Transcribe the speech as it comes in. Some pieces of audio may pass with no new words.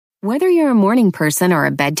Whether you're a morning person or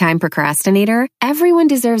a bedtime procrastinator, everyone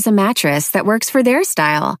deserves a mattress that works for their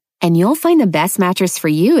style. And you'll find the best mattress for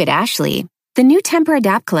you at Ashley. The new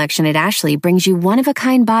Temper-Adapt collection at Ashley brings you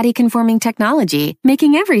one-of-a-kind body-conforming technology,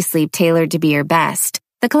 making every sleep tailored to be your best.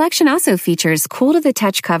 The collection also features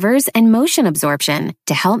cool-to-the-touch covers and motion absorption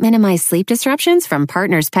to help minimize sleep disruptions from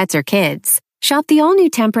partners, pets, or kids. Shop the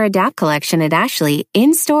all-new Temper-Adapt collection at Ashley,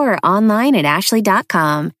 in-store or online at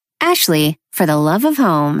ashley.com. Ashley, for the love of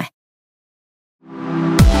home.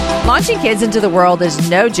 Launching kids into the world is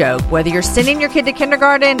no joke, whether you're sending your kid to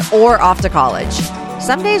kindergarten or off to college.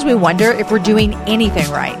 Some days we wonder if we're doing anything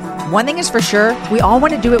right. One thing is for sure, we all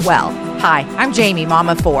want to do it well. Hi, I'm Jamie, mom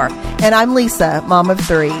of 4. And I'm Lisa, mom of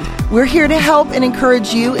 3. We're here to help and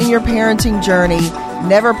encourage you in your parenting journey.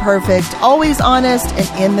 Never perfect, always honest,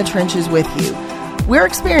 and in the trenches with you. We're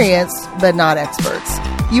experienced, but not experts.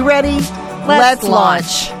 You ready? Let's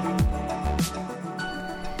launch.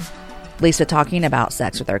 Lisa, talking about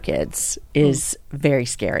sex with our kids is very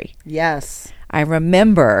scary. Yes. I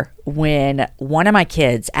remember when one of my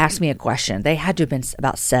kids asked me a question. They had to have been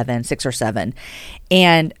about 6 or 7.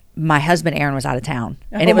 And my husband, Aaron, was out of town.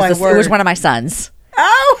 And it was one of my sons.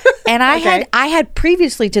 Oh! And I had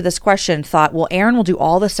previously to this question thought, well, Aaron will do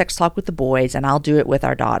all the sex talk with the boys and I'll do it with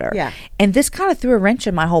our daughter. Yeah. And this kind of threw a wrench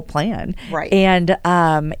in my whole plan. Right. And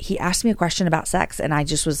he asked me a question about sex and I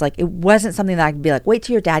just was like, it wasn't something that I could be like, wait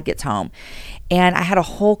till your dad gets home. And I had a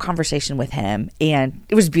whole conversation with him and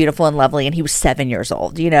it was beautiful and lovely. And he was 7 years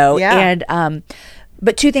old, you know? Yeah. And,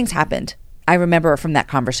 but 2 things happened. I remember from that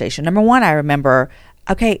conversation. Number one, I remember,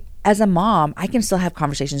 okay, as a mom, I can still have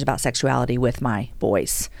conversations about sexuality with my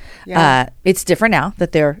boys. Yeah. It's different now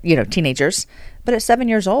that they're, teenagers. But at 7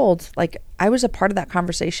 years old, like I was a part of that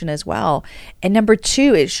conversation as well. And number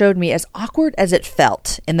 2, it showed me as awkward as it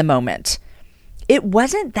felt in the moment. It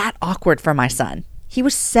wasn't that awkward for my son. He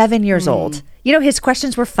was 7 years old. His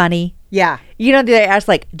questions were funny. Yeah. They asked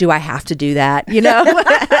like, do I have to do that?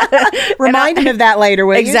 Remind him of that later,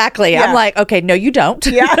 will you? Exactly. Yeah. I'm like, okay, no, you don't.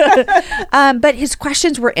 Yeah. But his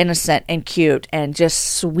questions were innocent and cute and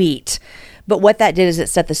just sweet. But what that did is it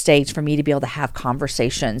set the stage for me to be able to have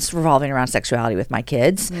conversations revolving around sexuality with my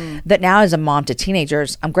kids. That now as a mom to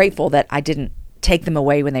teenagers, I'm grateful that I didn't take them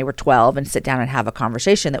away when they were 12 and sit down and have a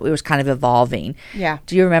conversation, that we was kind of evolving. Yeah.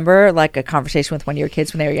 Do you remember like a conversation with one of your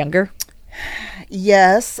kids when they were younger?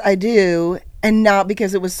 Yes, I do. And not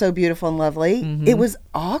because it was so beautiful and lovely. It was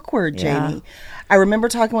awkward, Jamie. Yeah. I remember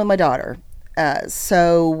talking with my daughter.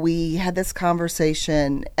 So we had this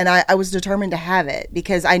conversation and I was determined to have it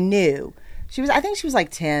because I knew I think she was like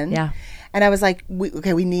 10. Yeah. And I was like,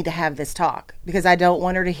 we need to have this talk because I don't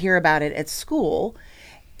want her to hear about it at school.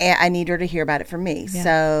 And I need her to hear about it from me. Yeah.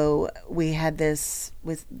 So we had this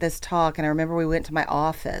talk, and I remember we went to my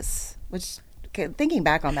office, which, thinking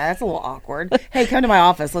back on that, that's a little awkward. Hey, come to my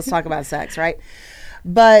office. Let's talk about sex, right?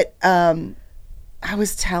 But I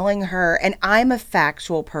was telling her, and I'm a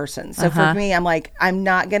factual person. So for me, I'm like, I'm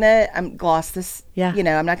gloss this. Yeah.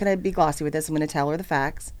 I'm not going to be glossy with this. I'm going to tell her the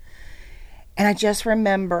facts. And I just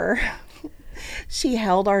remember she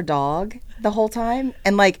held our dog the whole time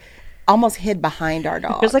and like almost hid behind our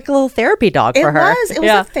dog. It was like a little therapy dog for her. It was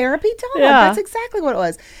a therapy dog. Yeah. That's exactly what it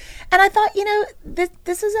was. And I thought,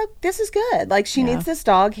 this is good. Like she needs this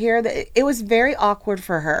dog here. It was very awkward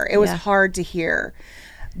for her. It was hard to hear.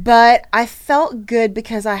 But I felt good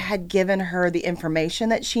because I had given her the information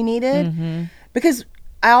that she needed. Because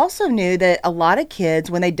I also knew that a lot of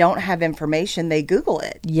kids, when they don't have information, they Google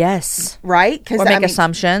it. Yes. Right? Or make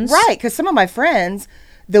assumptions. Right. Because some of my friends,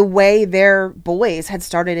 the way their boys had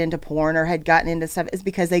started into porn or had gotten into stuff is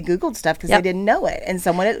because they Googled stuff because they didn't know it. And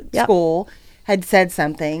someone at school had said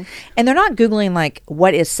something. And they're not Googling like,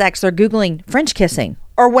 what is sex? They're Googling French kissing.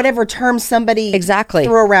 Or whatever term somebody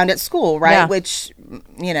threw around at school, right? Yeah. Which,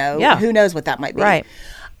 who knows what that might be. Right.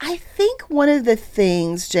 I think one of the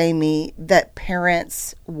things, Jamie, that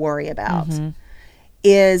parents worry about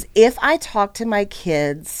is if I talk to my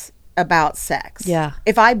kids about sex,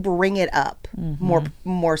 if I bring it up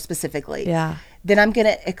more specifically, then I'm going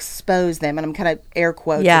to expose them, and I'm kind of air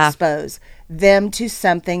quotes expose them to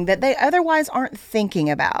something that they otherwise aren't thinking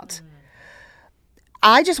about.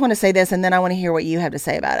 I just want to say this, and then I want to hear what you have to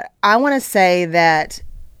say about it. I want to say that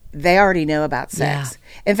they already know about sex.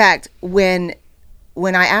 In fact, when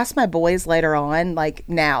I asked my boys later on, like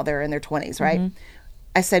now they're in their 20s, right?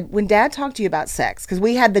 I said, when Dad talked to you about sex, because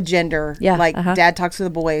we had the gender, Dad talks to the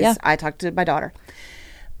boys, I talked to my daughter.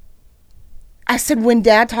 I said, when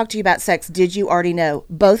Dad talked to you about sex, did you already know?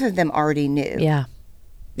 Both of them already knew. Yeah.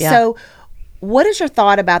 So What is your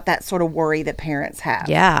thought about that sort of worry that parents have?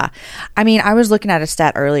 Yeah. I mean, I was looking at a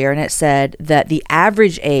stat earlier, and it said that the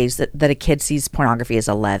average age that a kid sees pornography is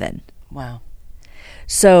 11. Wow.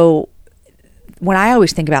 So when I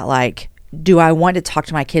always think about, like, do I want to talk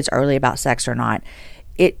to my kids early about sex or not?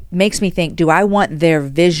 It makes me think, do I want their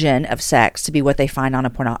vision of sex to be what they find on a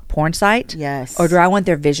porn site? Yes. Or do I want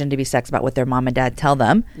their vision to be sex about what their mom and dad tell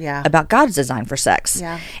them about God's design for sex?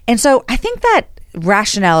 Yeah. And so I think that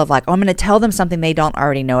rationale of like, oh, I'm going to tell them something they don't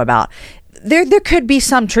already know about, there could be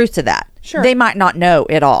some truth to that. Sure. They might not know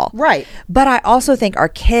it all. Right. But I also think our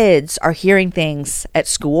kids are hearing things at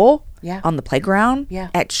school, on the playground,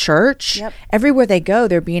 at church, everywhere they go,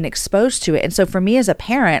 they're being exposed to it. And so for me as a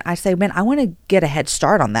parent, I say, man, I want to get a head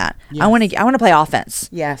start on that. Yes. I want to play offense.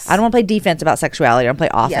 Yes. I don't want to play defense about sexuality. I want to play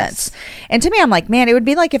offense. Yes. And to me, I'm like, man, it would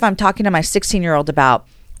be like if I'm talking to my 16-year-old about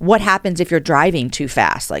what happens if you're driving too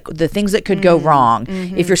fast, like the things that could go wrong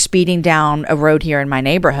if you're speeding down a road here in my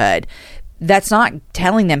neighborhood. That's not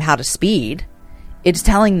telling them how to speed. It's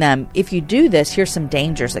telling them, if you do this, here's some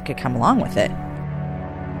dangers that could come along with it.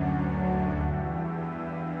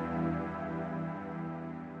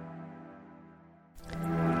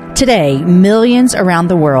 Today, millions around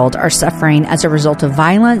the world are suffering as a result of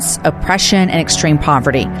violence, oppression, and extreme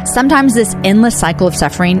poverty. Sometimes this endless cycle of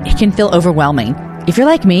suffering can feel overwhelming. If you're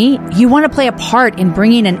like me, you want to play a part in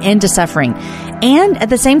bringing an end to suffering. And at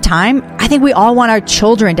the same time, I think we all want our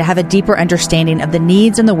children to have a deeper understanding of the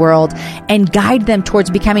needs in the world and guide them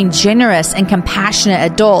towards becoming generous and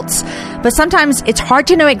compassionate adults. But sometimes it's hard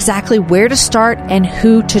to know exactly where to start and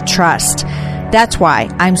who to trust. That's why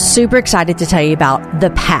I'm super excited to tell you about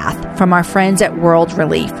The Path from our friends at World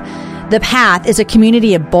Relief. The Path is a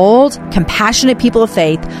community of bold, compassionate people of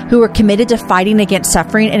faith who are committed to fighting against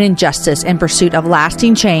suffering and injustice in pursuit of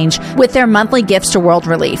lasting change with their monthly gifts to World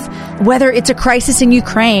Relief. Whether it's a crisis in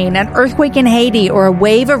Ukraine, an earthquake in Haiti, or a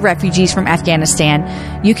wave of refugees from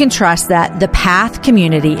Afghanistan, you can trust that the Path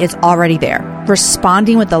community is already there,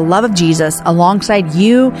 responding with the love of Jesus alongside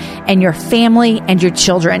you and your family and your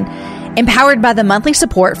children. Empowered by the monthly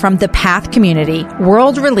support from the Path community,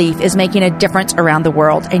 World Relief is making a difference around the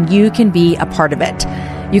world, and you can be a part of it.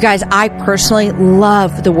 You guys, I personally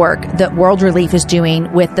love the work that World Relief is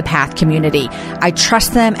doing with the Path community. I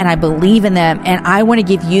trust them and I believe in them, and I want to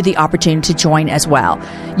give you the opportunity to join as well.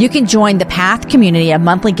 You can join the Path community of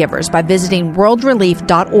monthly givers by visiting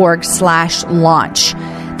worldrelief.org/launch.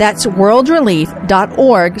 That's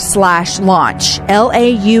worldrelief.org/launch,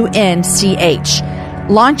 LAUNCH.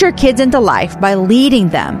 Launch your kids into life by leading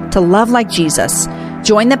them to love like Jesus.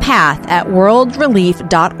 Join the Path at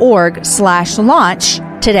worldrelief.org/launch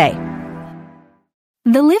today.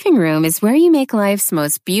 The living room is where you make life's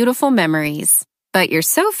most beautiful memories. But your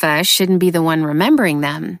sofa shouldn't be the one remembering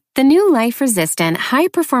them. The new life-resistant,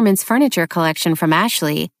 high-performance furniture collection from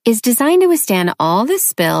Ashley is designed to withstand all the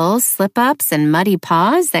spills, slip-ups, and muddy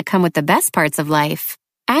paws that come with the best parts of life.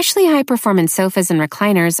 Ashley high-performance sofas and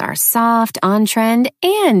recliners are soft, on-trend,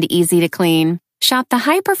 and easy to clean. Shop the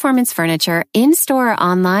high-performance furniture in-store or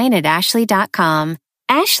online at ashley.com.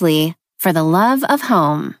 Ashley, for the love of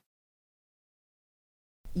home.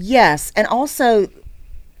 Yes, and also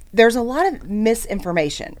there's a lot of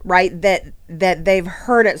misinformation, right? That they've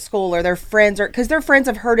heard at school, or their friends, or because their friends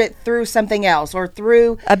have heard it through something else, or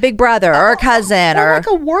through a big brother or a cousin, or like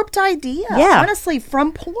a warped idea. Yeah, honestly,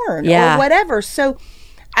 from porn or whatever. So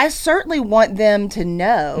I certainly want them to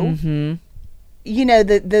know, you know,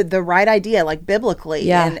 the right idea, like biblically,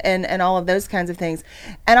 and all of those kinds of things.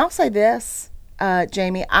 And I'll say this,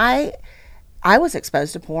 Jamie, I was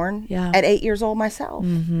exposed to porn at 8 years old myself.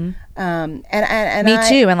 And me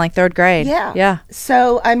too, in like third grade. Yeah.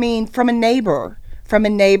 So, I mean, from a neighbor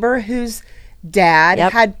whose dad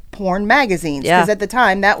had porn magazines, because at the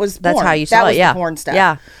time that's how you saw it. The porn stuff.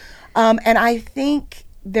 Yeah. And I think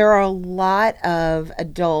there are a lot of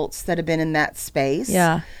adults that have been in that space.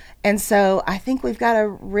 Yeah. And so I think we've got to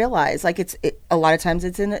realize, like, a lot of times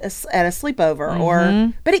it's at a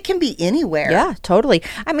sleepover, but it can be anywhere. Yeah, totally.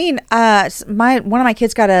 I mean, one of my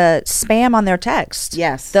kids got a spam on their text.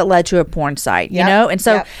 Yes. That led to a porn site, you know? And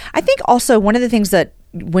so I think also one of the things that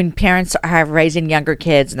when parents are raising younger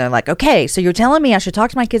kids and they're like, okay, so you're telling me I should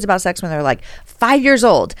talk to my kids about sex when they're like 5 years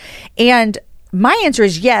old. And my answer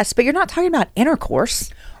is yes, but you're not talking about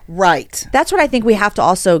intercourse. Right. That's what I think we have to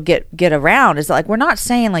also get around, is like, we're not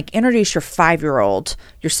saying like introduce your 5-year-old,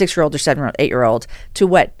 your 6-year-old, your 7-year-old, 8-year-old to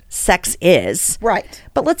what sex is. Right.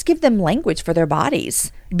 But let's give them language for their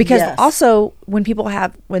bodies. Because also when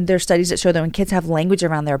there's studies that show that when kids have language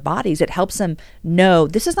around their bodies, it helps them know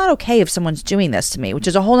this is not okay if someone's doing this to me, which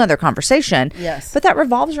is a whole nother conversation. Yes. But that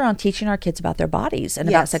revolves around teaching our kids about their bodies and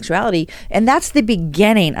about sexuality. And that's the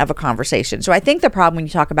beginning of a conversation. So I think the problem when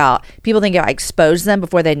you talk about people think I expose them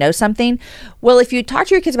before they know something. Well, if you talk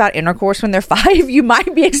to your kids about intercourse when they're 5, you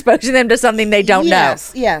might be exposing them to something they don't know.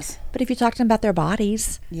 Yes. But if you talk to them about their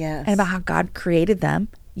bodies and about how God created them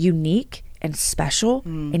unique and special,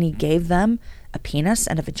 and he gave them a penis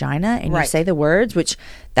and a vagina, and you say the words, which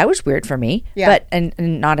that was weird for me, but and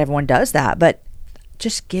not everyone does that, but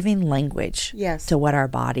just giving language to what our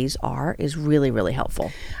bodies are is really, really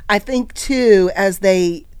helpful. I think too, as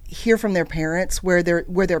they hear from their parents, where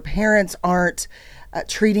their parents aren't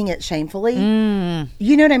treating it shamefully,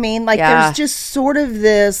 you know what I mean? Like there's just sort of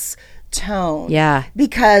this tone,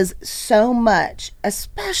 because so much,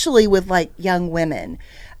 especially with like young women,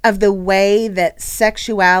 of the way that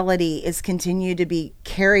sexuality is continued to be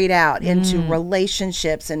carried out into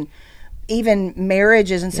relationships and even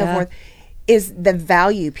marriages and so forth is the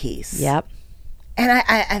value piece. Yep. And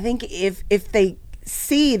I think if they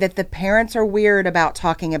see that the parents are weird about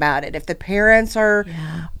talking about it, if the parents are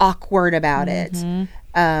awkward about it,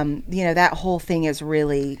 that whole thing is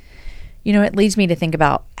really... it leads me to think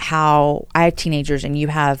about how I have teenagers and you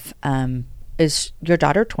have... Is your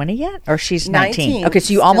daughter 20 yet? Or she's 19? Okay,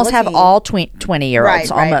 so you almost have all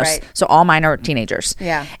 20-year-olds, almost. Right. So all mine are teenagers.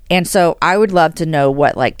 Yeah. And so I would love to know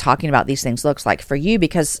what like talking about these things looks like for you,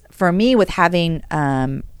 because for me, with having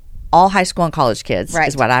all high school and college kids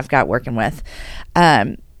is what I've got working with.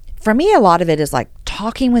 For me, a lot of it is like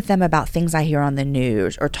talking with them about things I hear on the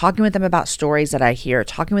news, or talking with them about stories that I hear,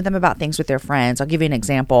 talking with them about things with their friends. I'll give you an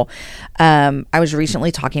example. I was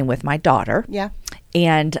recently talking with my daughter. Yeah.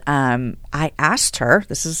 And I asked her,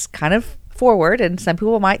 this is kind of forward, and some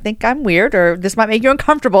people might think I'm weird, or this might make you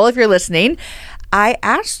uncomfortable if you're listening. I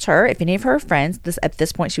asked her if any of her friends, at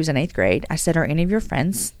this point she was in 8th grade, I said, are any of your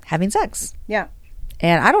friends having sex? Yeah.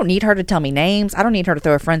 And I don't need her to tell me names. I don't need her to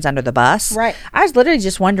throw her friends under the bus. Right. I was literally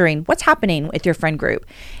just wondering, what's happening with your friend group?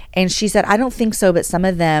 And she said, I don't think so, but some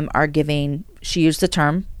of them are giving, she used the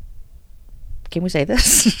term, can we say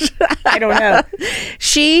this? I don't know.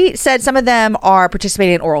 She said some of them are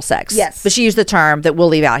participating in oral sex. Yes. But she used the term that we'll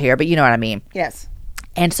leave out here, but you know what I mean. Yes.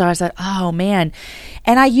 And so I said, oh, man.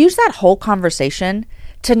 And I used that whole conversation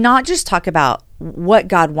to not just talk about what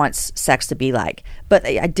God wants sex to be like, but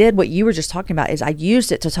I did what you were just talking about, is I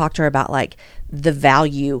used it to talk to her about like the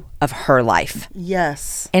value of her life.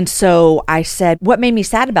 Yes. And so I said, what made me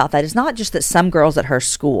sad about that is not just that some girls at her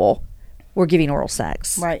school were giving oral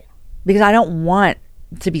sex. Right. Because I don't want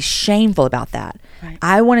to be shameful about that. Right.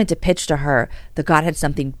 I wanted to pitch to her that God had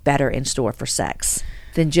something better in store for sex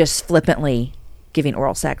than just flippantly giving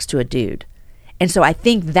oral sex to a dude. And so I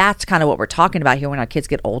think that's kind of what we're talking about here when our kids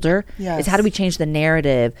get older. Yes. Is how do we change the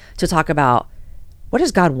narrative to talk about what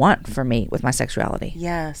does God want for me with my sexuality?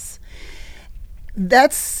 Yes.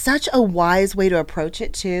 That's such a wise way to approach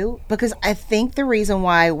it too, because I think the reason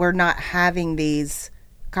why we're not having these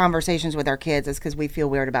conversations with our kids is because we feel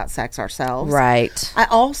weird about sex ourselves. Right. I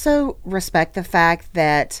also respect the fact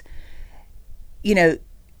that,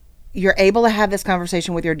 you're able to have this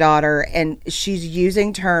conversation with your daughter, and she's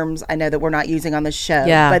using terms I know that we're not using on the show.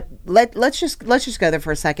 Yeah. But let's just go there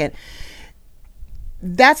for a second.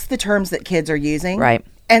 That's the terms that kids are using. Right.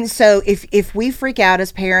 And so if we freak out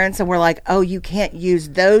as parents and we're like, oh, you can't use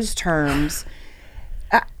those terms,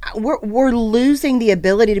 we're losing the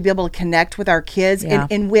ability to be able to connect with our kids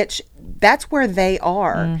in which that's where they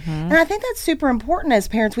are. Mm-hmm. And I think that's super important as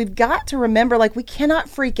parents. We've got to remember, like, we cannot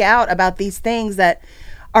freak out about these things that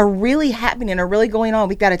are really happening and are really going on.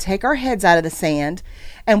 We've got to take our heads out of the sand,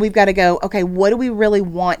 and we've got to go, okay, what do we really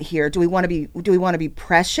want here? Do we want to be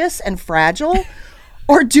precious and fragile?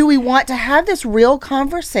 Or do we want to have this real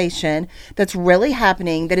conversation that's really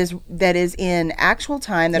happening, that is in actual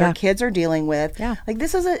time, that our kids are dealing with? Yeah. Like,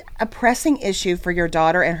 this is a pressing issue for your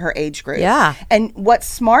daughter and her age group. Yeah. And what's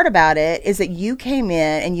smart about it is that you came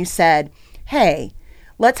in and you said, hey,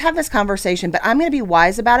 let's have this conversation, but I'm going to be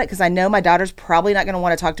wise about it, because I know my daughter's probably not going to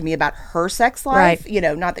want to talk to me about her sex life.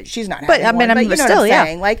 Right. Not that she's not but having one, but you know still, what I'm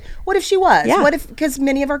saying? Like, what if she was? Yeah. What if, because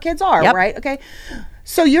many of our kids are, Yep. right? Okay.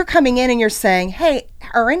 So you're coming in and you're saying, hey,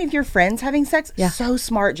 are any of your friends having sex? Yeah. So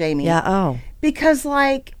smart, Jamie. Yeah. Oh. Because,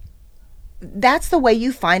 like, that's the way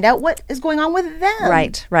you find out what is going on with them.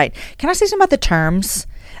 Right. Can I say something about the terms?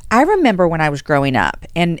 I remember when I was growing up,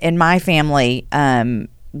 and in my family,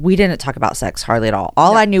 we didn't talk about sex hardly at all.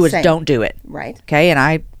 All I knew was don't do it. Right. Okay. And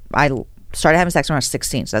I started having sex when I was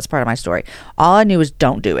 16. So that's part of my story. All I knew was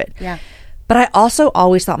don't do it. Yeah. But I also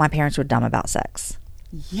always thought my parents were dumb about sex.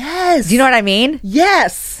 Yes. Do you know what I mean?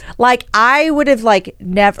 Yes. Like, I would have, like,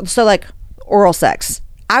 never, so, like, oral sex.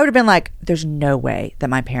 I would have been like, there's no way that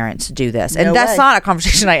my parents do this. And that's not a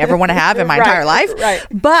conversation I ever want to have in my entire life. Right.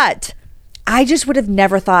 But I just would have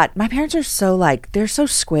never thought, my parents are so, like, they're so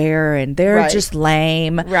square and they're just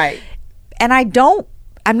lame. Right. And I'm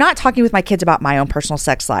not talking with my kids about my own personal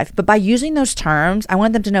sex life, but by using those terms, I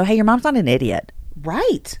want them to know, hey, your mom's not an idiot.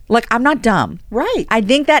 Right. Like, I'm not dumb. Right. I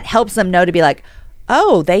think that helps them know to be like,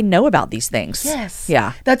 oh, they know about these things. Yes.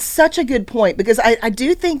 Yeah. That's such a good point, because I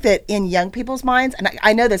do think that in young people's minds, and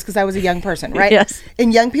I know this because I was a young person, right? Yes.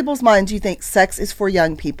 In young people's minds, you think sex is for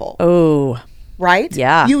young people. Oh. Right?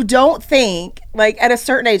 Yeah. You don't think, like, at a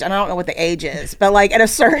certain age, and I don't know what the age is, but, like, at a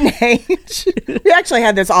certain age, we actually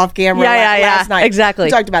had this off camera last night. Exactly.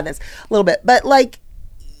 We talked about this a little bit. But, like,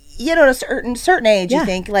 you know, at a certain age, you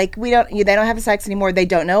think, like, they don't have sex anymore. They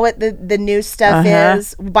don't know what the new stuff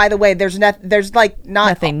is. By the way, there's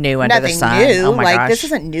nothing new under the sun. Oh my gosh. This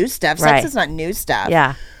isn't new stuff. Right. Sex is not new stuff.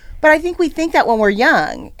 Yeah. But I think we think that when we're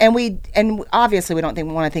young, and obviously we don't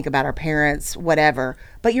want to think about our parents, whatever.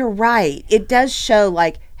 But you're right. It does show,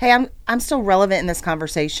 like, hey, I'm still relevant in this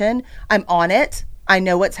conversation. I'm on it. I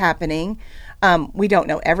know what's happening. We don't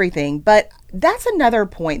know everything, but that's another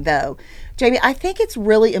point, though, Jamie. I think it's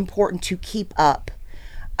really important to keep up,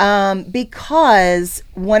 because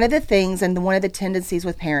one of the things and one of the tendencies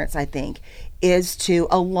with parents, I think, is to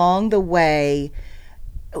along the way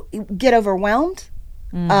get overwhelmed.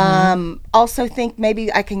 Also think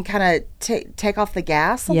maybe I can kind of take off the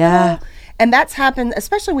gas a little. And that's happened,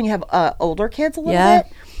 especially when you have older kids a little bit.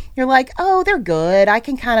 You're like, oh, they're good. I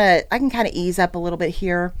can kind of ease up a little bit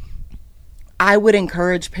here. I would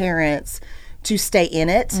encourage parents to stay in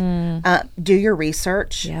it, do your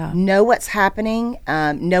research, know what's happening,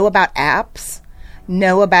 know about apps,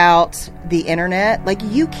 know about the internet. Like,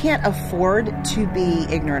 you can't afford to be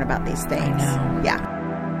ignorant about these things. I know. Yeah.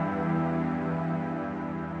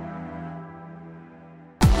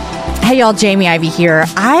 Hey y'all, Jamie Ivey here.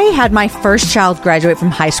 I had my first child graduate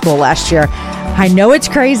from high school last year. I know it's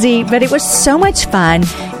crazy, but it was so much fun.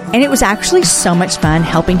 And it was actually so much fun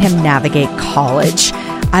helping him navigate college.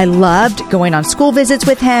 I loved going on school visits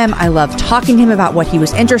with him. I loved talking to him about what he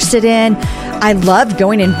was interested in. I loved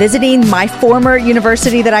going and visiting my former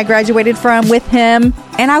university that I graduated from with him.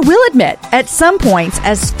 And I will admit, at some points,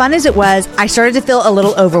 as fun as it was, I started to feel a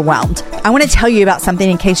little overwhelmed. I want to tell you about something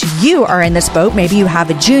in case you are in this boat. Maybe you have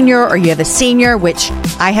a junior or you have a senior, which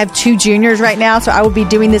I have 2 juniors right now, so I will be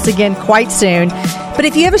doing this again quite soon. But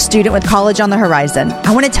if you have a student with college on the horizon,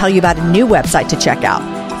 I want to tell you about a new website to check out.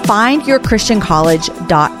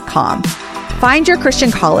 FindYourChristianCollege.com. Find Your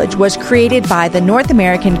Christian College was created by the North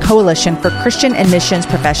American Coalition for Christian Admissions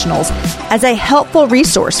Professionals as a helpful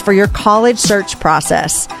resource for your college search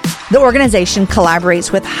process. The organization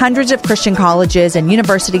collaborates with hundreds of Christian colleges and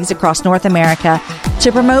universities across North America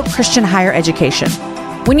to promote Christian higher education.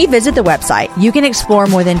 When you visit the website, you can explore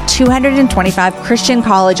more than 225 Christian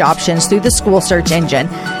college options through the school search engine,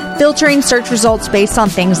 filtering search results based on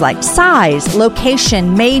things like size,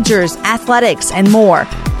 location, majors, athletics, and more.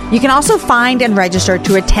 You can also find and register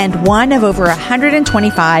to attend one of over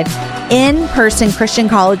 125 in-person Christian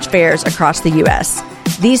college fairs across the U.S.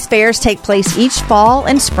 These fairs take place each fall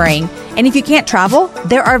and spring, and if you can't travel,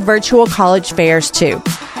 there are virtual college fairs too.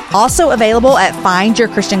 Also available at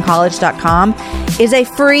FindYourChristianCollege.com is a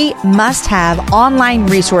free must-have online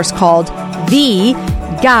resource called The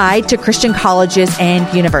Guide to Christian Colleges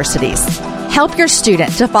and Universities. Help your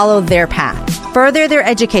student to follow their path, further their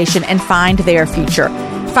education, and find their future.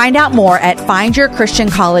 Find out more at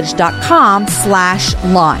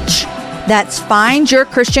FindYourChristianCollege.com/launch. That's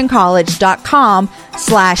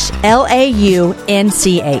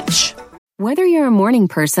FindYourChristianCollege.com/LAUNCH. Whether you're a morning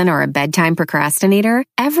person or a bedtime procrastinator,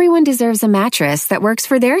 everyone deserves a mattress that works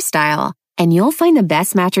for their style. And you'll find the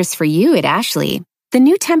best mattress for you at Ashley. The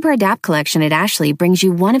new Tempur-Adapt collection at Ashley brings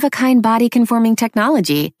you one-of-a-kind body-conforming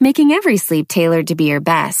technology, making every sleep tailored to be your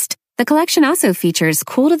best. The collection also features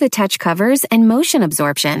cool-to-the-touch covers and motion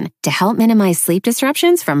absorption to help minimize sleep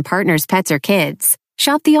disruptions from partners, pets, or kids.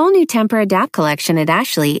 Shop the all-new Tempur-Adapt collection at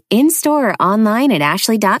Ashley, in-store or online at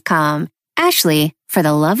ashley.com. Ashley, for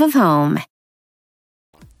the love of home.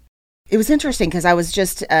 It was interesting because I was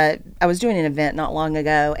just I was doing an event not long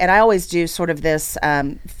ago, and I always do sort of this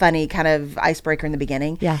funny kind of icebreaker in the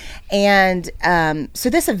beginning. Yeah. And so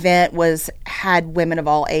this event had women of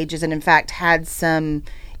all ages, and in fact had some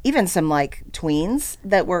like tweens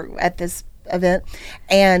that were at this event.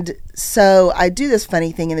 And so I do this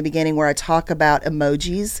funny thing in the beginning where I talk about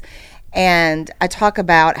emojis. And I talk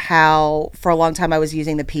about how for a long time I was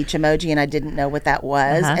using the peach emoji and I didn't know what that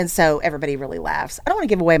was. And so everybody really laughs. I don't want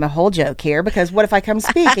to give away my whole joke here because what if I come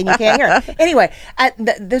speak and you can't hear it? Anyway, at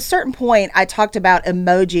the certain point, I talked about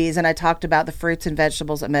emojis and I talked about the fruits and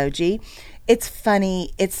vegetables emoji. It's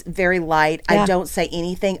funny. It's very light. I don't say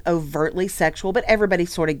anything overtly sexual, but everybody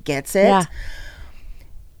sort of gets it. Yeah.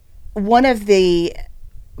 One of the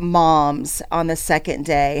moms on the second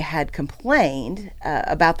day had complained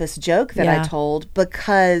about this joke that I told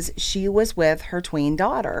because she was with her tween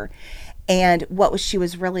daughter. And she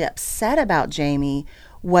was really upset about, Jamie,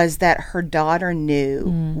 was that her daughter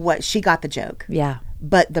knew what she got the joke. Yeah.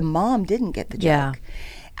 But the mom didn't get the joke. Yeah.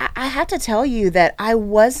 I have to tell you that I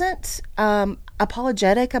wasn't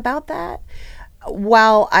apologetic about that.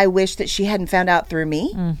 While I wish that she hadn't found out through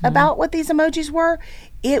me about what these emojis were,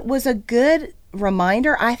 it was a good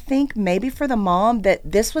reminder, I think, maybe for the mom that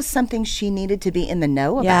this was something she needed to be in the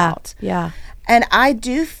know about. Yeah. And I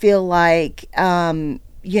do feel like,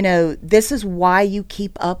 this is why you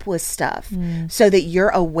keep up with stuff so that you're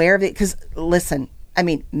aware of it. Because listen, I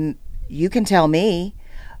mean, you can tell me,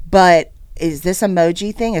 but is this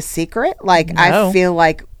emoji thing a secret? Like, no. I feel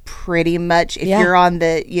like pretty much if you're on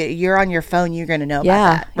your phone, you're going to know about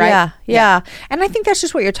that, right? Yeah. And I think that's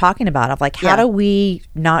just what you're talking about of like, how do we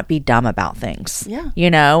not be dumb about things? Yeah.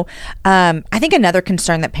 I think another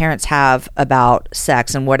concern that parents have about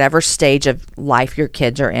sex and whatever stage of life your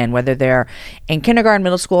kids are in, whether they're in kindergarten,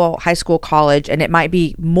 middle school, high school, college, and it might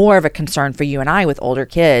be more of a concern for you and I with older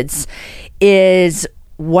kids, is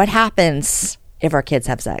what happens if our kids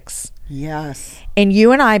have sex? Yes. And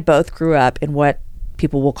you and I both grew up in what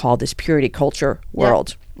people will call this purity culture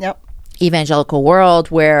world. Yep. Evangelical world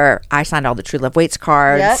where I signed all the True Love Waits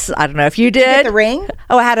cards. Yep. I don't know if you did. Did you get the ring?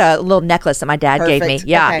 Oh, I had a little necklace that my dad gave me.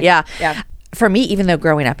 Yeah, okay. Yeah. For me, even though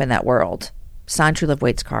growing up in that world, signed True Love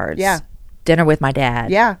Waits cards. Yeah. Dinner with my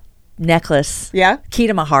dad. Yeah. Necklace. Yeah. Key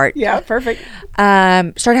to my heart. Yeah, perfect.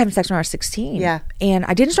 Started having sex when I was 16. Yeah. And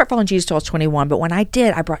I didn't start following Jesus till I was 21, but when I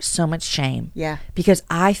did, I brought so much shame. Yeah. Because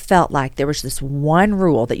I felt like there was this one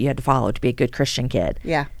rule that you had to follow to be a good Christian kid.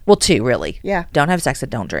 Yeah. Well, two, really. Yeah. Don't have sex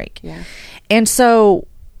and don't drink. Yeah. And so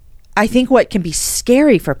I think what can be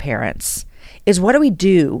scary for parents is what do we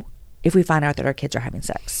do if we find out that our kids are having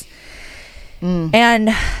sex? And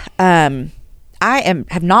I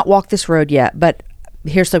have not walked this road yet, but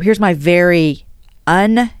here's my very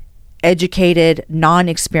uneducated,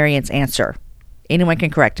 non-experienced answer. Anyone can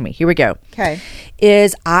correct me. Here we go. Okay.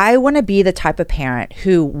 Is I want to be the type of parent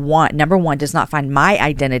who number one, does not find my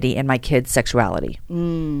identity in my kid's sexuality.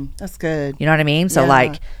 That's good. You know what I mean? So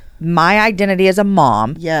like my identity as a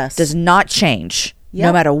mom does not change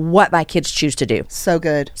no matter what my kids choose to do. So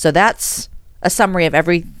good. So that's a summary of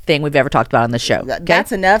everything we've ever talked about on the show. Okay?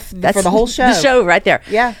 That's enough for the whole show. The show right there.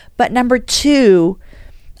 Yeah. But number two,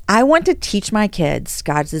 I want to teach my kids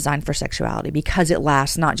God's design for sexuality because it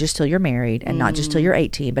lasts not just till you're married and not just till you're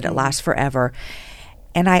 18, but it lasts forever.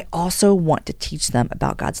 And I also want to teach them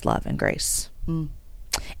about God's love and grace.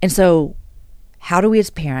 And so how do we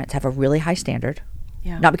as parents have a really high standard?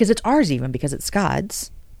 Yeah. Not because it's ours even, because it's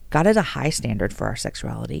God's. God has a high standard for our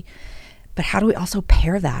sexuality. But how do we also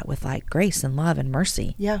pair that with like grace and love and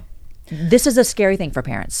mercy? Yeah. This is a scary thing for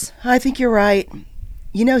parents. I think you're right.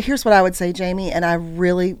 Here's what I would say, Jamie, and I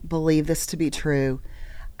really believe this to be true.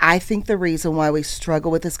 I think the reason why we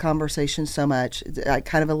struggle with this conversation so much, I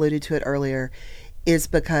kind of alluded to it earlier, is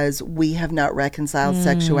because we have not reconciled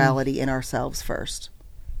sexuality in ourselves first.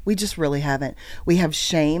 We just really haven't. We have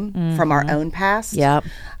shame from our own past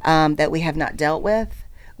that we have not dealt with.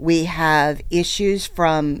 We have issues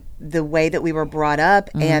from the way that we were brought up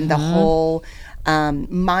and the whole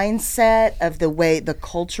mindset of the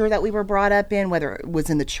culture that we were brought up in, whether it was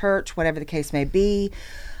in the church, whatever the case may be.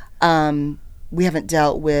 We haven't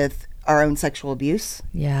dealt with our own sexual abuse.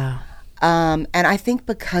 Yeah. And I think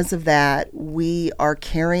because of that, we are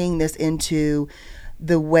carrying this into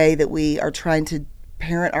the way that we are trying to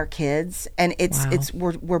parent our kids, and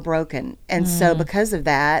we're broken. And so because of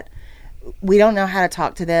that, we don't know how to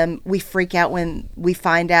talk to them. We freak out when we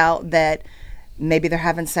find out that maybe they're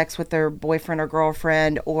having sex with their boyfriend or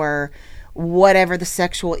girlfriend or whatever the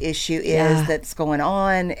sexual issue is that's going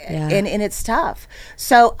on. And it's tough.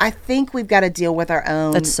 So I think we've got to deal with our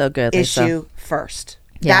own issue first.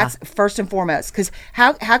 Yeah. That's first and foremost. Because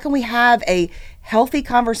how can we have a healthy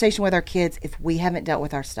conversation with our kids if we haven't dealt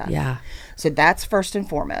with our stuff? Yeah. So that's first and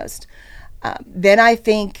foremost. Then I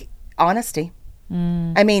think honesty.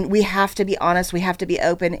 I mean, we have to be honest. We have to be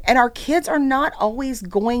open. And our kids are not always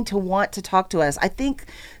going to want to talk to us. I think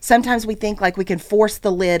sometimes we think like we can force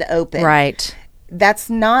the lid open. Right. That's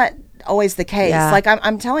not always the case. Like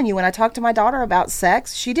I'm telling you, when I talked to my daughter about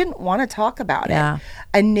sex, she didn't want to talk about it.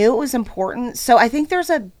 I knew it was important. So I think there's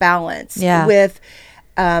a balance with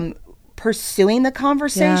pursuing the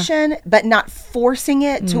conversation, but not forcing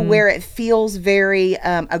it to where it feels very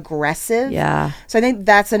aggressive. So I think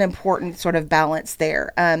that's an important sort of balance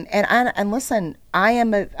there. And listen, I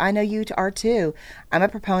know you are too. I'm a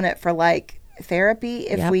proponent for like therapy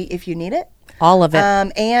if you need it. All of it.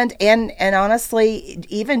 And honestly,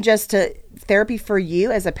 even just therapy for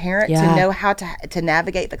you as a parent to know how to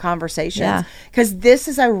navigate the conversations, because this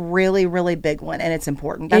is a really, really big one and it's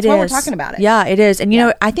important. That's why we're talking about it. Yeah, it is. And you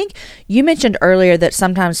know, I think you mentioned earlier that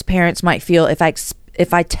sometimes parents might feel if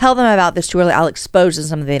I tell them about this too early, I'll expose them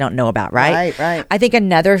something they don't know about, right? Right. I think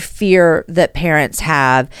another fear that parents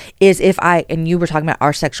have is and you were talking about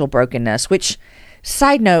our sexual brokenness, which,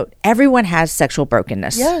 side note, everyone has sexual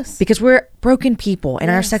brokenness. Yes. Because we're broken people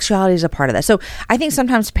and our sexuality is a part of that. So I think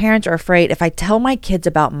sometimes parents are afraid if I tell my kids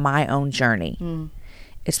about my own journey,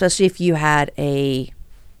 especially if you had a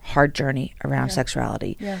hard journey around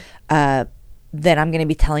sexuality, then I'm going to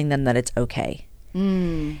be telling them that it's okay.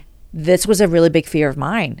 This was a really big fear of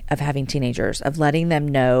mine, of having teenagers, of letting them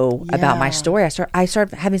know about my story. I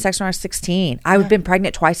started having sex when I was 16. I had been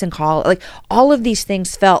pregnant twice in college. Like, all of these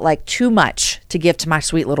things felt like too much to give to my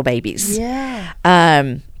sweet little babies.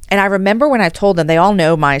 And I remember when I told them, they all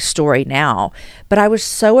know my story now, but I was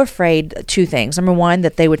so afraid, two things. Number one,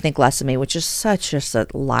 that they would think less of me, which is such just a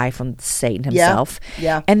lie from Satan himself.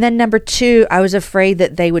 And then number two, I was afraid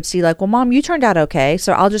that they would see like, well, Mom, you turned out okay,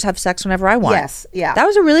 so I'll just have sex whenever I want. That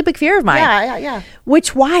was a really big fear of mine.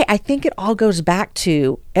 Which why I think it all goes back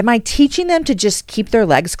to, am I teaching them to just keep their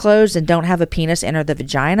legs closed and don't have a penis enter the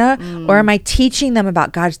vagina? Or am I teaching them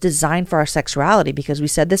about God's design for our sexuality? Because we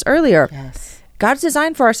said this earlier. God's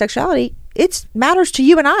design for our sexuality, it matters to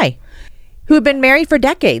you and I, who have been married for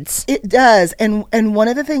decades. It does. And one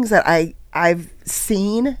of the things that I've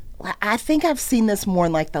seen, I think I've seen this more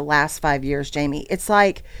in like the last 5 years, Jamie. It's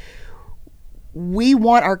like we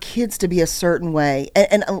want our kids to be a certain way.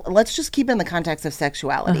 And let's just keep it in the context of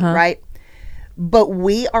sexuality, right? But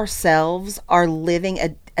we ourselves are living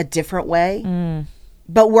a different way.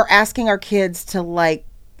 But we're asking our kids to like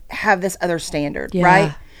have this other standard,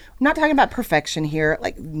 right? I'm not talking about perfection here.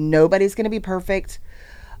 Like, nobody's going to be perfect.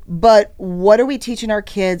 But what are we teaching our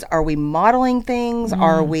kids? Are we modeling things?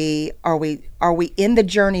 Are we in the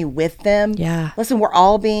journey with them? Listen, we're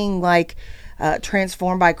all being like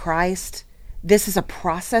transformed by Christ. This is a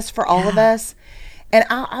process for all of us. And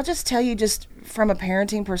I'll just tell you, just from a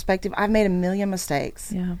parenting perspective, I've made a million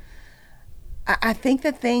mistakes. I think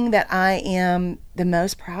the thing that I am the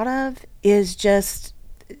most proud of is just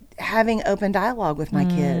having open dialogue with my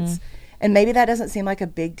kids. And maybe that doesn't seem like a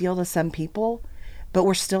big deal to some people, but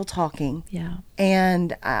we're still talking.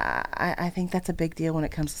 And I think that's a big deal when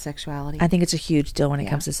it comes to sexuality. I think it's a huge deal when it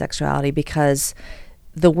comes to sexuality, because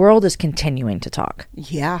the world is continuing to talk.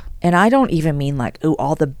 And I don't even mean like, oh,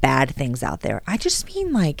 all the bad things out there. I just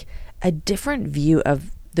mean like a different view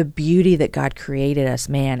of the beauty that God created us,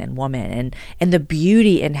 man and woman, and the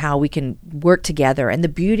beauty in how we can work together, and the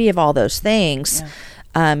beauty of all those things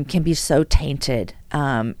can be so tainted.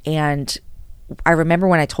 And I remember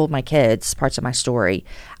when I told my kids parts of my story,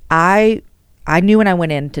 I knew when I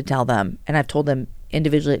went in to tell them, and I've told them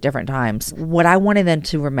individually at different times, what I wanted them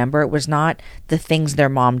to remember was not the things their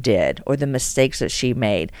mom did or the mistakes that she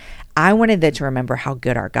made. I wanted them to remember how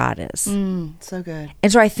good our God is. So good. And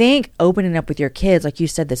so I think opening up with your kids, like you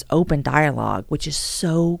said, this open dialogue, which is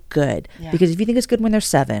so good. Because if you think it's good when they're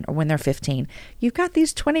 7 or when they're 15, you've got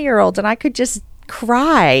these 20-year-olds, and I could just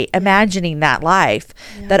cry imagining that life,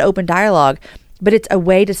 that open dialogue. But it's a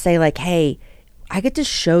way to say like, hey, I get to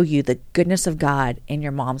show you the goodness of God in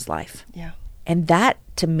your mom's life. And that,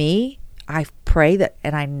 to me, I pray that,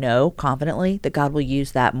 and I know confidently that God will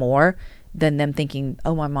use that more than them thinking,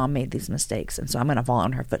 oh, my mom made these mistakes, and so I'm going to follow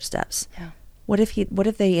in her footsteps. What if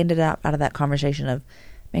they ended up out of that conversation of,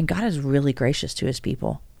 man, God is really gracious to his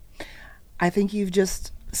people? I think you've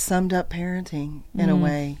just summed up parenting in a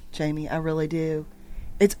way, Jamie. I really do.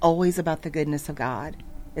 It's always about the goodness of God.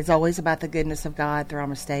 It's always about the goodness of God through our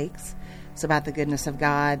mistakes. It's about the goodness of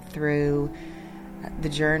God through the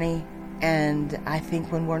journey. And I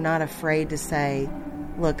think when we're not afraid to say,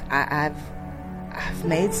 look, I've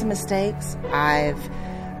made some mistakes. I've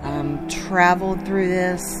traveled through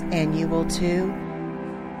this, and you will too.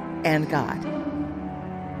 And God.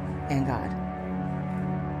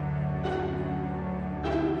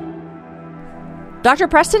 Dr.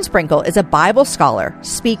 Preston Sprinkle is a Bible scholar,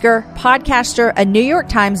 speaker, podcaster, a New York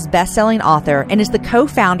Times bestselling author, and is the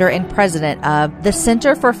co-founder and president of the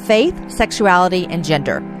Center for Faith, Sexuality, and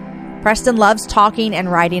Gender. Preston loves talking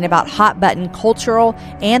and writing about hot-button cultural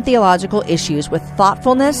and theological issues with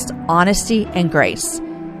thoughtfulness, honesty, and grace.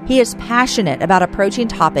 He is passionate about approaching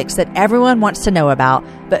topics that everyone wants to know about,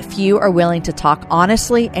 but few are willing to talk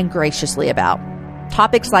honestly and graciously about.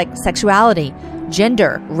 Topics like sexuality,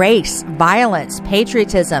 gender, race, violence,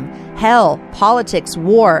 patriotism, hell, politics,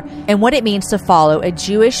 war, and what it means to follow a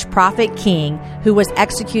Jewish prophet king who was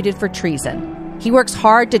executed for treason. He works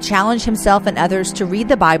hard to challenge himself and others to read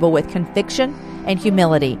the Bible with conviction and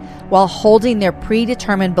humility while holding their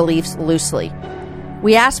predetermined beliefs loosely.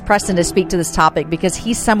 We asked Preston to speak to this topic because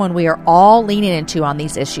he's someone we are all leaning into on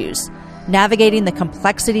these issues. Navigating the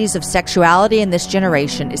complexities of sexuality in this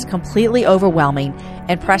generation is completely overwhelming,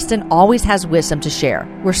 and Preston always has wisdom to share.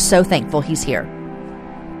 We're so thankful he's here.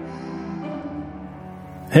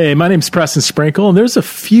 Hey, my name's Preston Sprinkle, and there's a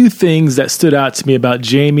few things that stood out to me about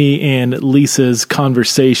Jamie and Lisa's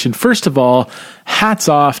conversation. First of all, hats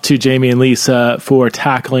off to Jamie and Lisa for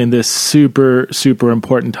tackling this super, super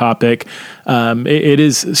important topic. It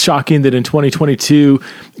is shocking that in 2022,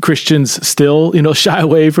 Christians still, shy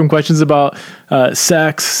away from questions about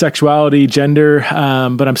sex, sexuality, gender.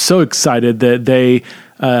 But I'm so excited that they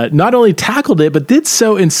not only tackled it, but did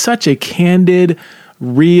so in such a candid,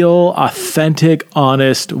 real, authentic,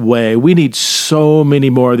 honest way. We need so many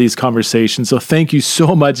more of these conversations. So thank you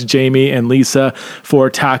so much, Jamie and Lisa, for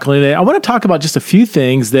tackling it. I want to talk about just a few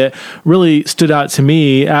things that really stood out to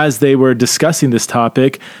me as they were discussing this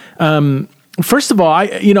topic. First of all,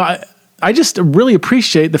 I just really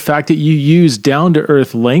appreciate the fact that you use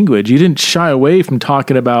down-to-earth language. You didn't shy away from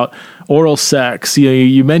talking about oral sex.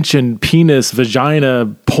 You mentioned penis,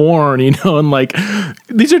 vagina, porn, and like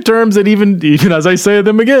these are terms that even as I say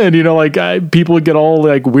them again, people get all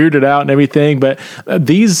like weirded out and everything. But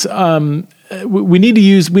these we need to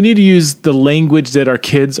use the language that our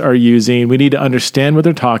kids are using. We need to understand what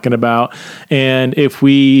they're talking about, and if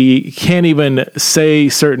we can't even say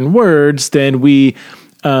certain words, then we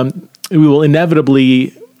will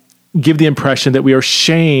inevitably give the impression that we are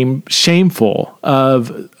shameful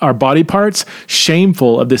of our body parts,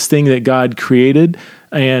 shameful of this thing that God created.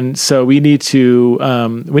 And so we need to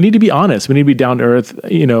be honest. We need to be down to earth,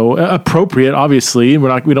 appropriate, obviously.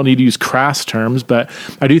 We don't need to use crass terms, but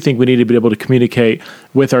I do think we need to be able to communicate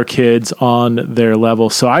with our kids on their level.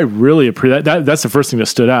 So I really appreciate that. That's the first thing that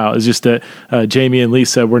stood out, is just that Jamie and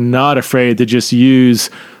Lisa were not afraid to just use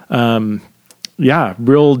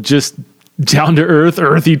real just down-to-earth,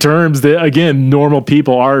 earthy terms that, again, normal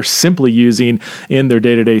people are simply using in their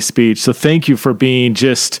day-to-day speech. So thank you for being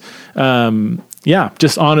just honest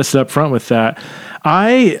up front with that.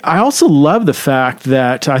 I also love the fact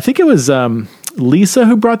that I think it was Lisa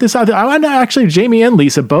who brought this out. Actually, Jamie and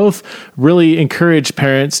Lisa both really encourage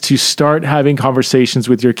parents to start having conversations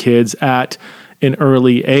with your kids at an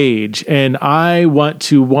early age. And I want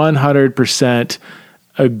to 100%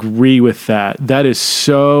 agree with that. That is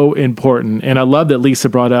so important. And I love that Lisa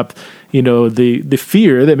brought up, the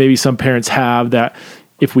fear that maybe some parents have that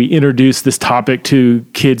if we introduce this topic to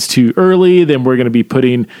kids too early, then we're going to be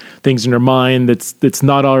putting things in their mind that's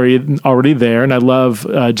not already there. And I love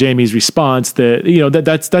Jamie's response that,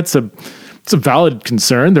 that's a valid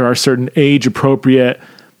concern. There are certain age appropriate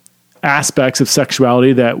aspects of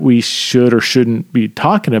sexuality that we should or shouldn't be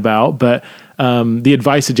talking about. But the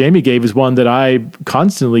advice that Jamie gave is one that I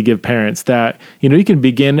constantly give parents, that, you can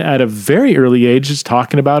begin at a very early age just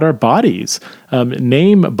talking about our bodies,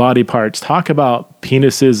 name body parts, talk about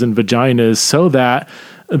penises and vaginas, so that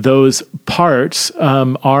those parts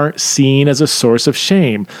aren't seen as a source of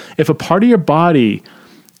shame. If a part of your body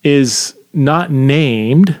is not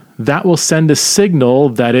named, that will send a signal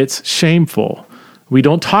that it's shameful. We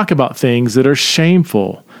don't talk about things that are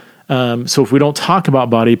shameful. So if we don't talk about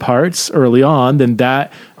body parts early on, then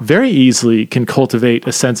that very easily can cultivate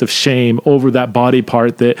a sense of shame over that body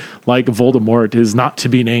part that, like Voldemort, is not to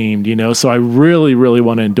be named, So I really, really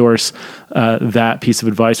want to endorse that piece of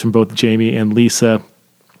advice from both Jamie and Lisa.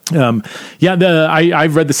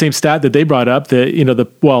 I've read the same stat that they brought up, that,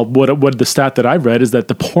 what the stat that I've read is that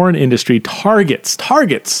the porn industry targets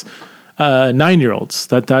 9-year-olds.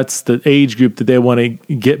 That's the age group that they want to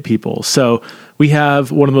get people. So we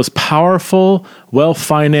have one of the most powerful,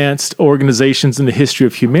 well-financed organizations in the history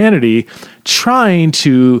of humanity trying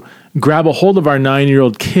to grab a hold of our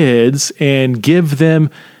 9-year-old kids and give them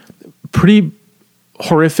pretty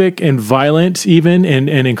horrific and violent, even and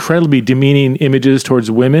incredibly demeaning images towards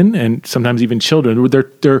women and sometimes even children.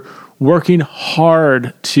 They're working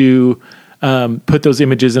hard to put those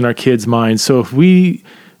images in our kids' minds. So if we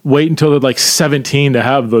wait until they're like 17 to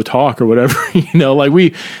have the talk or whatever. Like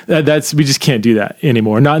we just can't do that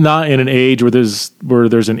anymore. Not in an age where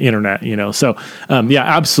there's an internet. So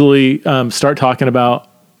absolutely start talking about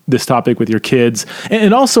this topic with your kids,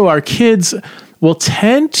 and also our kids will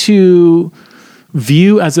tend to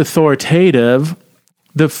view as authoritative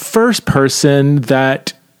the first person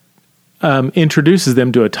that introduces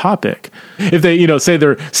them to a topic. If they, say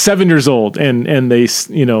they're 7 years old and they,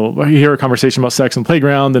 hear a conversation about sex on the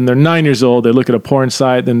playground, then they're 9 years old, they look at a porn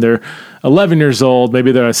site, then they're 11 years old,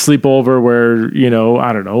 maybe they're at a sleepover where,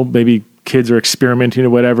 I don't know, maybe kids are experimenting or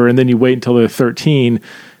whatever, and then you wait until they're 13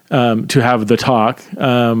 to have the talk.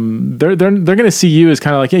 They're going to see you as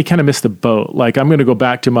kind of like, hey, you kind of missed the boat. Like, I'm going to go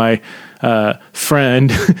back to my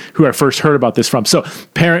friend who I first heard about this from. So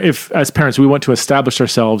as parents, we want to establish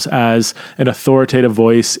ourselves as an authoritative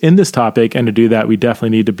voice in this topic. And to do that, we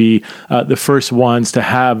definitely need to be the first ones to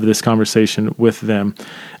have this conversation with them.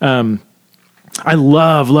 I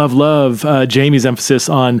love Jamie's emphasis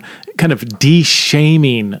on kind of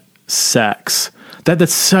de-shaming sex.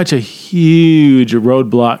 That's such a huge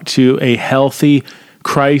roadblock to a healthy,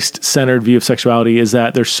 Christ-centered view of sexuality, is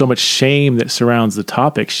that there's so much shame that surrounds the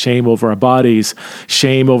topic. Shame over our bodies,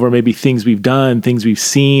 shame over maybe things we've done, things we've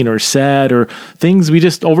seen or said, or things we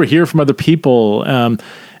just overhear from other people.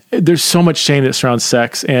 There's so much shame that surrounds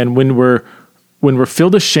sex, and when we're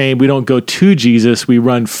filled with shame, we don't go to Jesus, we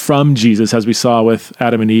run from Jesus, as we saw with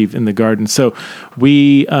Adam and Eve in the garden. So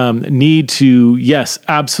we need to, yes,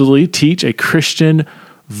 absolutely teach a Christian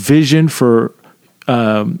vision for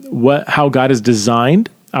how God has designed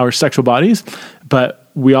our sexual bodies, but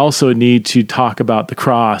we also need to talk about the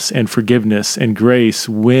cross and forgiveness and grace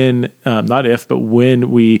when, not if, but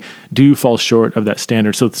when we do fall short of that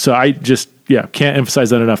standard. So I just, can't emphasize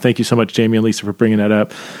that enough. Thank you so much, Jamie and Lisa, for bringing that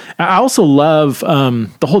up. I also love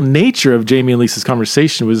the whole nature of Jamie and Lisa's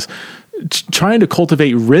conversation was trying to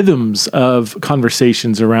cultivate rhythms of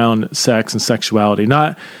conversations around sex and sexuality.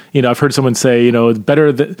 Not, I've heard someone say,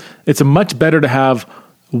 it's much better to have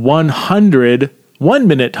 100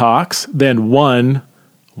 1-minute talks than one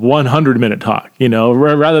 100-minute talk,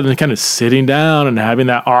 rather than kind of sitting down and having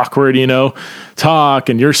that awkward, talk,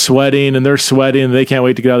 and you're sweating and they're sweating and they can't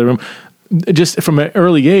wait to get out of the room. Just from an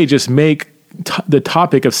early age, just make the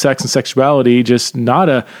topic of sex and sexuality just not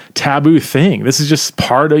a taboo thing. This is just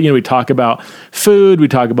part of, we talk about food, we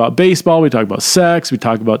talk about baseball, we talk about sex, we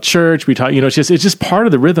talk about church, we talk, it's just part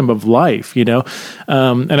of the rhythm of life,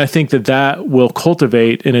 and I think that will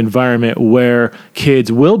cultivate an environment where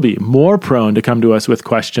kids will be more prone to come to us with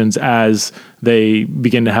questions as they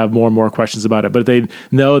begin to have more and more questions about it. But they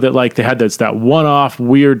know that like they had that one-off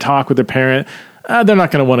weird talk with their parent, they're not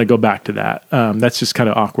going to want to go back to that. That's just kind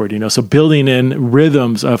of awkward, So building in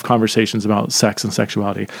rhythms of conversations about sex and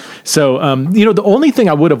sexuality. So, the only thing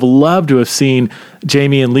I would have loved to have seen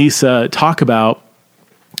Jamie and Lisa talk about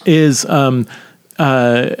is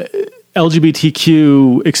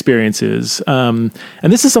LGBTQ experiences. And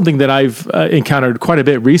this is something that I've encountered quite a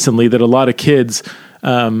bit recently, that a lot of kids,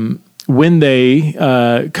 when they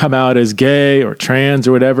come out as gay or trans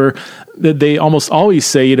or whatever, that they almost always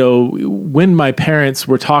say, when my parents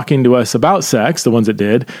were talking to us about sex, the ones that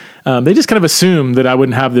did, they just kind of assumed that I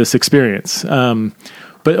wouldn't have this experience.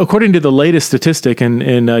 But according to the latest statistic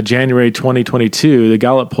in January 2022, the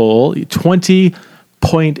Gallup poll,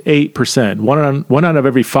 20.8%, one out of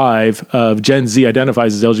every 5 of Gen Z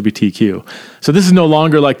identifies as LGBTQ. So this is no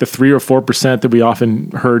longer like the 3 or 4% that we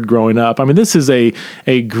often heard growing up. I mean, this is a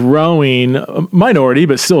growing minority,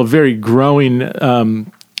 but still a very growing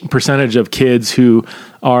percentage of kids who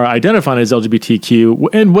are identifying as LGBTQ,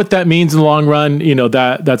 and what that means in the long run,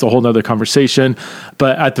 that's a whole nother conversation.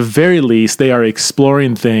 But at the very least, they are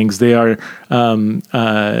exploring things. They are,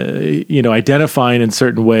 identifying in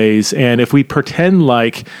certain ways. And if we pretend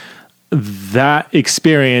like that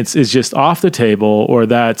experience is just off the table, or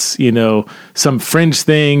that's, some fringe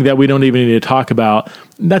thing that we don't even need to talk about,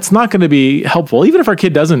 that's not going to be helpful. Even if our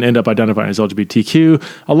kid doesn't end up identifying as LGBTQ,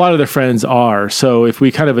 a lot of their friends are. So if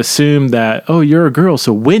we kind of assume that, oh, you're a girl,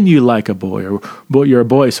 so when you like a boy, or you're a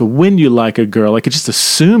boy, so when you like a girl, like it's just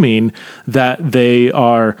assuming that they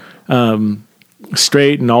are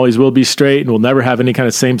straight and always will be straight and will never have any kind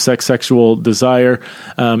of same-sex sexual desire.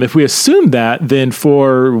 If we assume that, then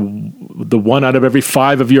for the 1 out of every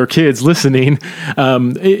 5 of your kids listening, for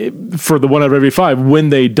the 1 out of every 5, when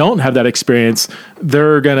they don't have that experience,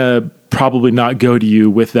 they're going to probably not go to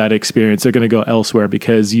you with that experience. They're going to go elsewhere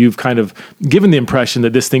because you've kind of given the impression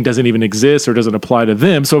that this thing doesn't even exist or doesn't apply to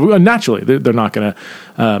them. So naturally, they're not going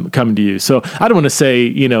to come to you. So I don't want to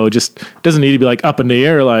say, just doesn't need to be like up in the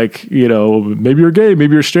air, like, maybe you're gay,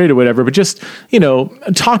 maybe you're straight or whatever, but just,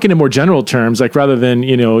 talking in more general terms, like rather than,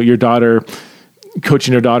 your daughter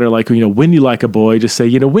coaching your daughter, like, when you like a boy, just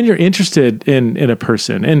say, when you're interested in a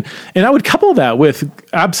person. And I would couple that with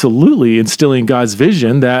absolutely instilling God's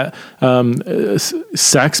vision that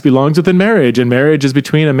sex belongs within marriage and marriage is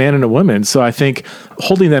between a man and a woman. So I think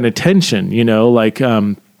holding that attention,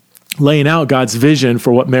 laying out God's vision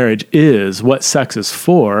for what marriage is, what sex is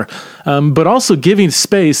for, but also giving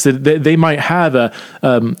space that they might have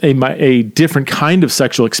a different kind of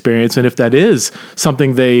sexual experience. And if that is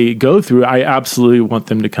something they go through, I absolutely want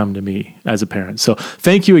them to come to me as a parent. So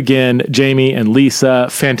thank you again, Jamie and Lisa.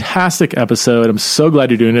 Fantastic episode. I'm so glad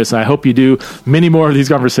you're doing this. And I hope you do many more of these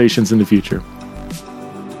conversations in the future.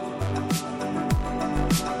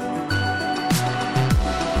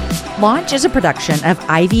 Launch is a production of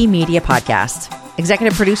Ivy Media Podcast.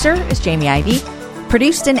 Executive producer is Jamie Ivy.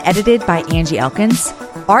 Produced and edited by Angie Elkins.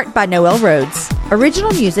 Art by Noel Rhodes.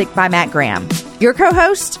 Original music by Matt Graham. Your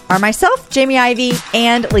co-hosts are myself, Jamie Ivy,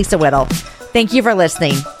 and Lisa Whittle. Thank you for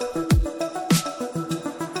listening.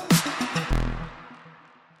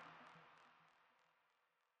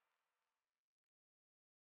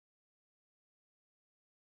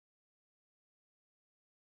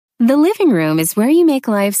 The living room is where you make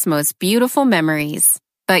life's most beautiful memories.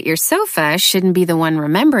 But your sofa shouldn't be the one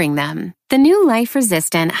remembering them. The new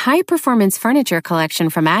life-resistant, high-performance furniture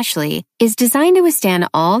collection from Ashley is designed to withstand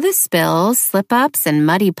all the spills, slip-ups, and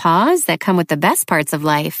muddy paws that come with the best parts of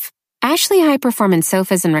life. Ashley high-performance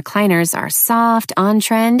sofas and recliners are soft,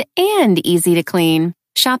 on-trend, and easy to clean.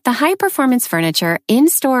 Shop the high-performance furniture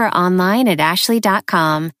in-store or online at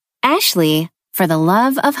ashley.com. Ashley, for the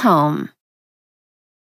love of home.